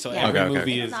movies. So Yeah. every Okay, okay.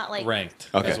 movie It's is not like- ranked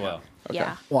Okay. as well.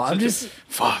 Yeah. well, I'm just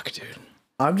Fuck, dude.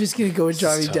 gonna go with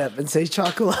Johnny tough. Depp and say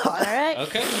chocolate. All right.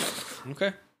 Okay.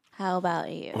 Okay. How about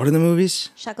you? What are the movies?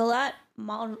 Chocolat,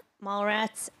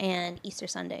 Mallrats, and Easter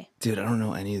Sunday. Dude, I don't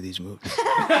know any of these movies. He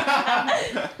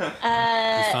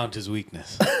found his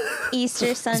weakness. Easter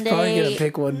He's probably Sunday gonna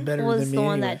pick one better was than me. the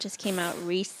one anyway. that just came out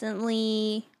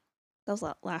recently. That was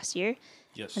last year.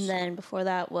 Yes. And then before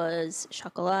that was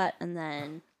Chocolat, and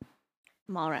then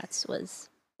Mallrats was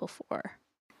before.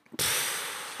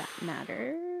 That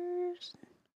matters.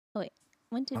 Oh wait,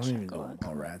 when I did don't even know Chocolat what come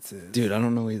out? Mallrats is. Dude, I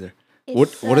don't know either.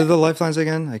 It's, What are the lifelines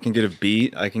again? I can get a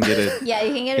beat. I can get a. Yeah,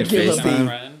 you can get a Give beat. us the-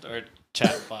 friend or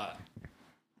chatbot.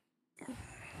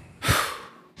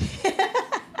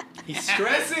 He's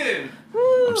stressing.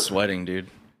 I'm sweating, dude.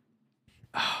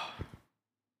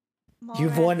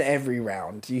 You've Mallrats. won every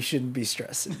round. You shouldn't be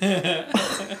stressing.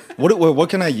 What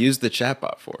can I use the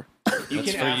chatbot for? You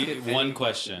That's can for ask you, it one any-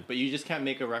 question. but you just can't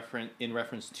make a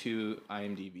reference to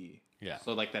IMDb. Yeah.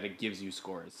 So like that, it gives you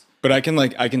scores. But I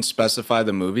can specify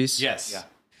the movies. Yes.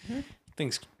 Yeah.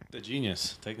 Thing's the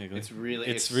genius, technically. It's really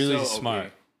really so smart.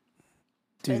 OP.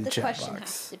 Dude, But the chat question box.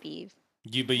 has to be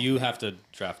You have to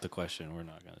draft the question. We're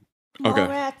not gonna. Okay.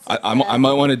 Mallrats. I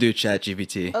might want to do Chat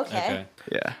GPT. Okay. Okay.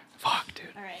 Yeah. Fuck, dude.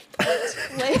 All right.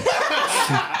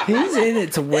 He's in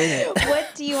it to win it.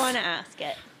 What do you want to ask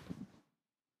it?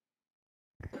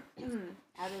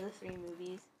 Out of the 3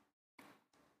 movies.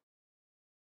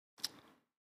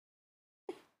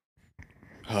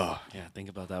 Oh. Yeah. Think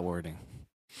about that wording.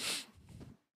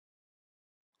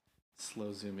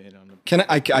 Slow zoom in on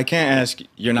the. I can't ask.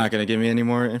 You're not gonna give me any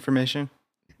more information.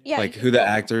 Yeah. Like you who can the go.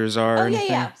 actors are. Oh or yeah,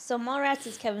 anything? yeah. So Mallrats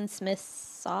is Kevin Smith's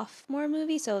sophomore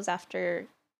movie, so it was after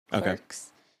Okay.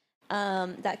 Clerks.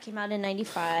 That came out in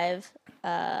 '95.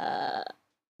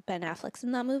 Ben Affleck's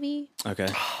in that movie. Okay.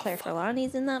 Claire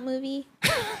Forlani's in that movie.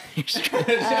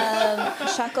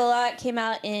 Chocolat came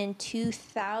out in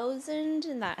 2000,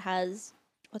 and that has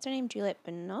what's her name, Juliette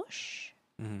Binoche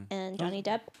and Johnny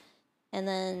Depp. And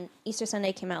then Easter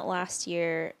Sunday came out last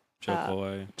year. Joe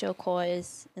Coy. Joe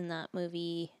Coy's in that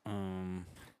movie. It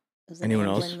was an Anyone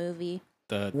else? England movie.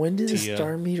 When did the Tia.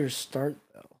 star meter start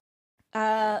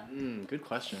though? Good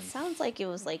question. Sounds like it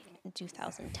was like in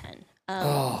 2010.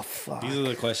 Oh fuck. These are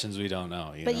the questions we don't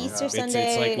know. You But know? Easter It's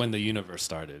Sunday- like when the universe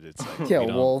started. It's like Yeah, we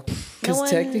don't- well, because one-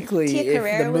 technically, Tia if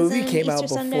Carrere the was movie in came out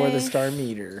Easter before the Sunday. star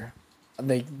meter,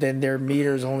 then their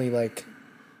meter's only like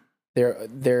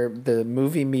the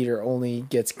movie meter only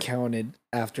gets counted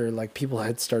after like people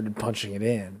had started punching it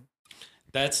in.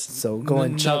 That's So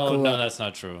going no, chocolate. no, that's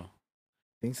not true.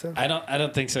 Think so? I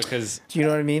don't think so because Do you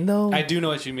know what I mean though? I do know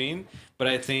what you mean, but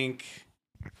I think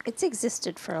It's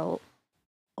existed for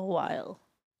a while.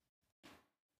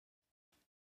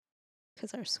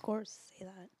 Because our scores say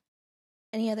that.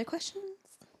 Any other questions?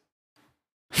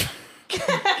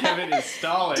 Kevin is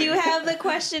stalling. Do you have the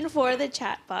question for the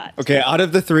chat bot? Okay. Out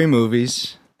of the 3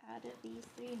 movies, Out of these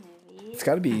 3 movies. It's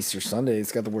got to be Easter Sunday.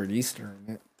 It's got the word Easter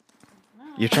in it.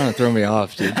 you're trying to throw me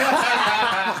off, dude. Or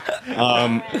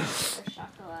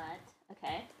chocolate.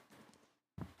 Okay.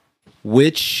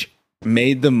 Which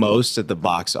made the most at the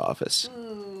box office?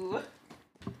 Ooh.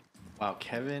 Wow,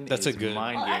 Kevin That's is a good-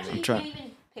 mind Well, gaming. actually, you trying- can't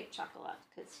even pick chocolate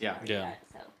because Yeah. Yeah.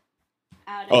 So,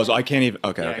 out Oh, of so I can't even.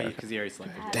 Okay. Yeah, Okay. because he already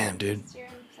selected. out of Damn, dude. Easter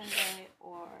Sunday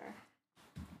or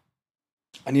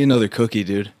I need another cookie,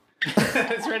 dude. It's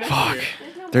right next to Fuck. you.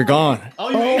 there's no They're more. gone. Oh,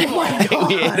 you ate them all.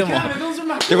 We ate them all. Kevin, those are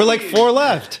my There were like cookies. 4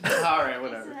 left. All right,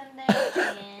 whatever. Sunday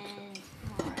and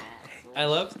Mallrats. I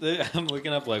love. I'm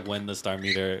looking up like when the star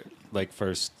meter like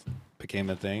first became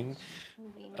a thing.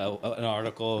 An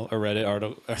article, a Reddit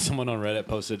article, or someone on Reddit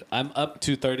posted, "I'm up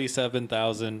to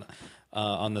 37,000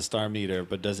 on the star meter,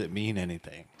 but does it mean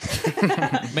anything?"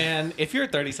 Man, if you're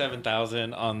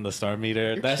 37,000 on the star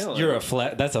meter, that's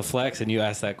a flex, and you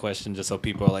ask that question just so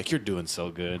people are like, "You're doing so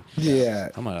good." Yeah.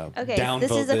 I'm gonna Okay, downvote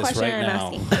this is a this question right I'm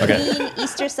now. asking. Between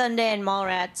Easter Sunday and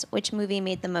Mallrats, which movie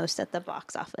made the most at the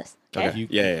box office? Okay. You,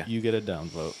 Yeah. You get a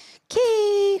downvote.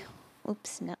 Okay.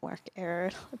 Oops, network error.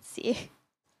 Let's see.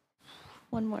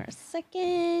 One more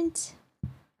second. All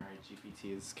right,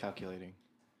 GPT is calculating.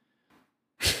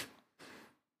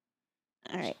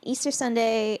 All right, Easter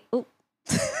Sunday. Oop.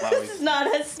 Wow, This he's is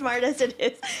not as smart as it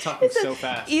is. talking It says so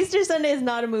fast. Easter Sunday is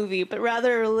not a movie, but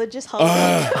rather a religious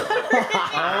holiday.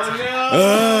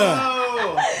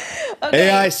 Oh Okay.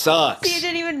 AI So you sucks.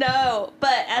 didn't even know.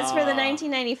 But as for the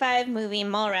 1995 movie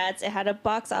Mallrats, it had a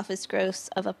box office gross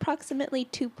of approximately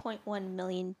 2.1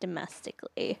 million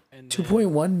domestically.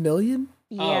 2.1 million?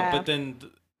 Yeah. Oh, but then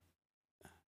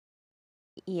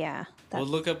yeah. we'll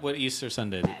That's look up what Easter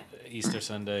Sunday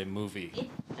movie.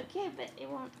 okay, but it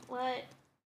won't. What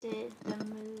did the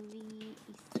movie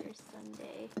Easter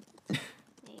Sunday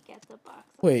make at the box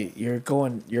office? Wait, you're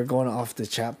going off the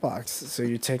chat box, so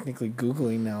you're technically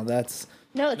googling now. That's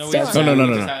No, it's No, still just on. No, no, we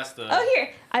no, just no. asked the- Oh, here.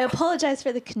 I apologize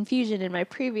for the confusion in my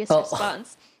previous Oh.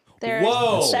 response. There Whoa.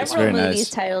 are That's several very movies nice.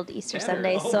 titled Easter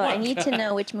Sunday, Oh so I my need to God.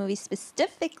 know which movie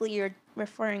specifically you're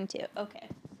referring to. Okay.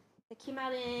 It came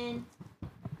out in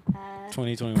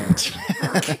 2021.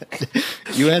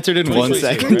 You answered in 1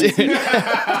 second, 2022, dude.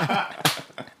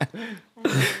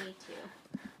 1992.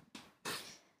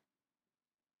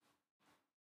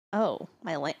 Oh,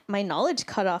 my knowledge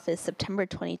cutoff is September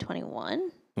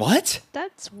 2021. What?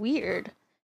 That's weird.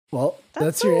 well,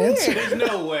 that's so your weird. answer. There's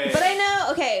no way. But I know,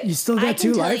 okay. You still I got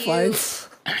can 2 tell you lifelines.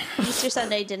 Easter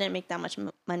Sunday didn't make that much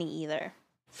money either.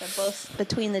 So both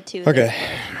between the two. Okay.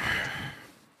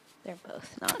 They're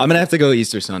both not. I'm gonna have to go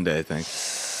Easter Sunday. I think.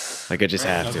 Like I just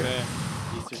have to. Okay.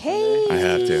 Okay. I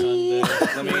have to.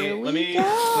 Sunday. Let me go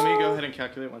ahead and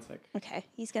calculate 1 sec. Okay,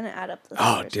 he's gonna add up the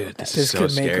Oh, scores dude, real this quick. is This so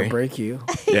could make scary. or break you.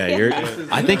 Yeah, you're.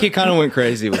 I think he kind of went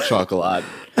crazy with chocolate.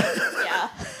 Yeah.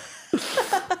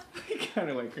 He kind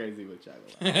of went crazy with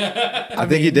chocolate. I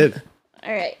think he did.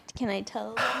 All right. Can I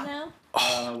tell them now?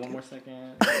 1 more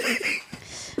second.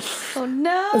 Oh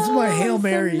no! That's my Hail I'm so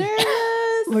Mary. nervous.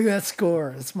 Look at that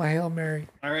score. It's my Hail Mary.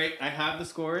 All right, I have the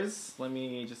scores. Let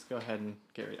me just go ahead and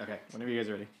get ready. Okay, whenever you guys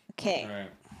are ready. Okay. All right.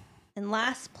 In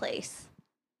last place,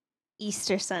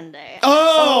 Easter Sunday.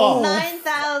 Oh!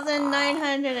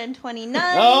 9,929.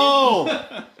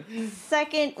 Oh!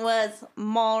 Second was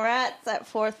Mallrats at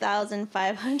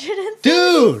 4,567.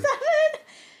 Dude!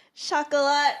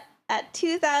 Chocolat at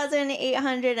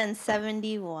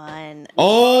 2,871.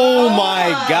 Oh my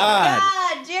God!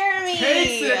 God, Jeremy!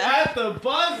 Takes it at the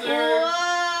buzzer.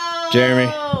 Whoa!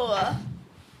 Jeremy.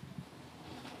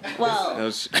 Well, That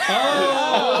was,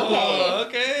 okay.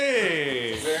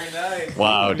 Okay. Very nice.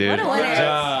 wow, dude. What a winner. Good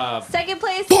job. Second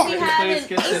place, we have Place an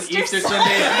gets an Easter, Easter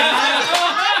Sunday.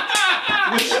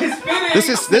 Which is fitting. This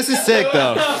is sick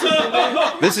though.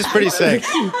 This is pretty sick.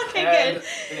 Okay, And good.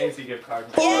 an AC gift card.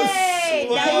 Yay!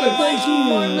 Now you watch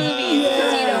more movies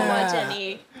because you don't watch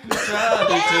any. Good job,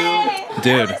 you Yay!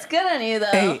 Dude. Looks good on you, though.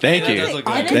 Hey, Thank That you. does look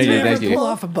I good. could Thank you, never thank you. pull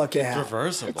off a bucket hat.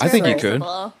 Reversible. I think you could.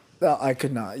 Reversible. No, I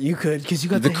could not. You could because you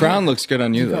got The the crown hat. looks good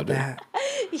on you You though, got the dude. hat.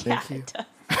 Yeah, you. it does.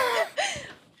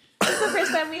 It's the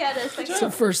first time we had a It's the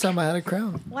second. first time I had a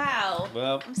crown. Wow.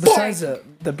 Well, I'm sorry. Besides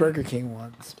the Burger King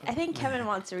ones. I think Kevin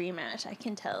wants a rematch. I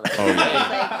can tell that. Oh, yeah. He's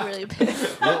like really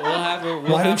pissed. we'll have a.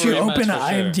 We'll Why have don't you a rematch open an for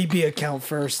sure. IMDb account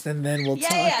first and then we'll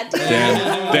talk? Yeah, dude.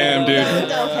 Damn,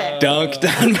 dude. Okay. Dunked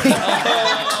on me.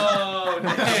 Oh,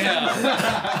 damn.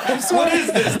 What is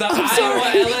this? The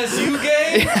Iowa LSU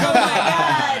game? Come on.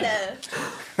 God.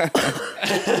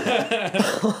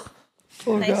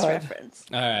 Oh, Nice God. reference.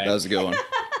 All right. That was a good one.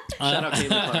 Shout out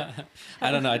Caitlin Clark. I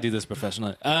don't know. I do this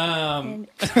professionally. And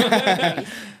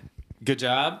Good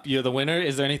job. You're the winner.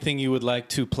 Is there anything you would like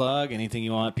to plug? Anything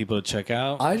you want people to check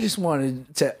out? I just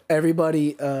wanted to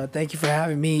everybody, thank you for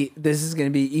having me. This is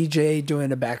going to be EJ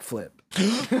doing a backflip.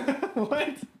 What?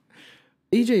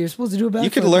 EJ, you're supposed to do a backflip. You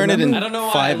could learn it in I don't know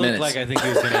why 5 I looked minutes. like I think he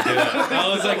was going to do it. I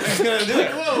was like, he's going to do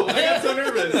it. Whoa, I got so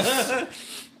nervous.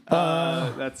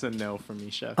 That's a no from me,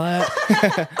 chef. I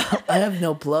have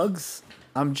no plugs.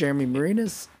 I'm Jeremy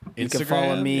Marinas. You can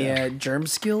follow Instagram, me yeah. at Germ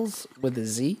Skills with a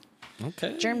Z.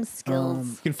 Okay. germ skills.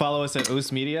 You can follow us at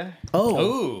Oos Media.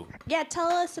 Ooh. Yeah, tell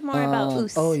us more about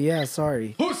Oos. Oh yeah,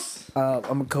 sorry. Oos!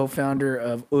 I'm a co-founder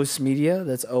of Oos Media.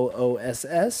 That's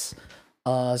OOSS.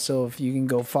 So if you can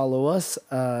go follow us,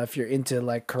 if you're into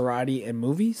like karate and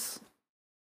movies,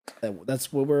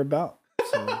 that's what we're about.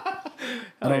 So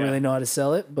I don't really know how to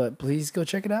sell it, but please go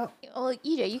check it out. Well,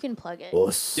 EJ, you can plug it.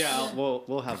 Oos. Yeah,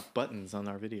 we'll have buttons on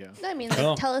our video. I mean, like,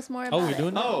 Oh. tell us more about Oh, we're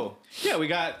doing that? Oh, yeah, we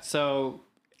got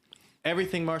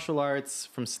everything martial arts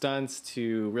from stunts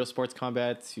to real sports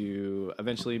combat to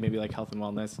eventually maybe like health and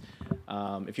wellness.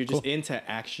 If you're just into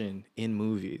action in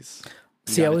movies.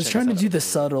 you See, I gotta was check trying us to out. do the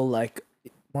subtle like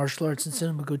martial arts and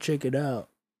cinema. Go check it out.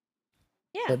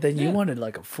 Yeah. But then you wanted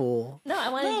like a full. No, I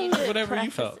wanted you to Whatever you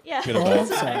practice. felt. Yeah. Good Oh, about I'm it.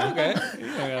 sorry. Okay.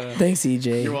 Yeah. Thanks,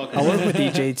 EJ. You're welcome. I work with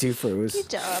EJ too for Oos. Good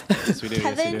job. Yes, we do.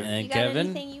 Kevin, Yes, we do. And you got Kevin?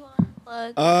 anything you want to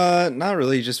plug? Not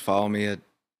really. Just follow me at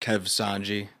Kev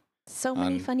Sanji So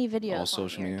many on funny videos. all on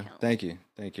social your media. account. Thank you.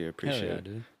 I appreciate Hell yeah, it.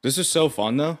 dude. This is so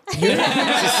fun though. This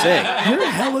is sick. You're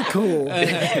hella cool.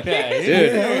 Yeah,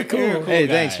 Dude. you're a cool Hey,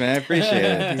 guy. thanks, man. I appreciate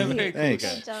it. Very cool Thanks.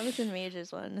 guy. Jonathan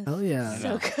Majors one. Hell yeah.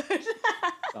 So good.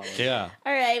 Yeah.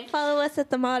 All right, follow us at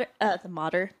the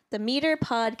Meter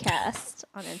Podcast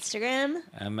on Instagram.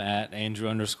 I'm at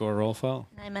Andrew_Rolfo.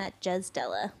 And I'm at Jez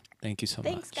Della. Thank you so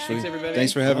Thanks, much. guys. Thanks, everybody.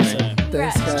 Thanks for having me.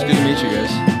 Congrats, guys. Good to meet you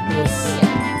guys. We'll See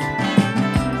ya.